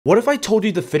What if I told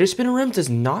you the Fidget Spinner rims is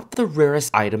not the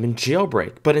rarest item in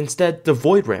Jailbreak, but instead the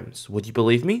void rims? Would you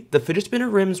believe me? The Fidget Spinner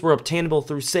rims were obtainable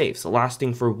through safes,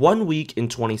 lasting for 1 week in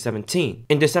 2017.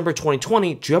 In December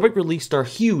 2020, Jailbreak released our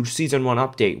huge Season 1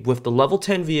 update with the level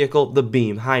 10 vehicle, the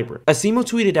Beam Hybrid. Asimo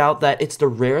tweeted out that it's the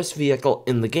rarest vehicle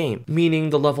in the game, meaning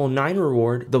the level 9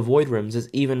 reward, the void rims, is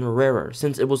even rarer,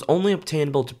 since it was only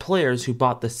obtainable to players who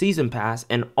bought the Season Pass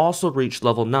and also reached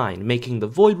level 9, making the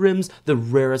void rims the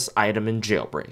rarest item in Jailbreak.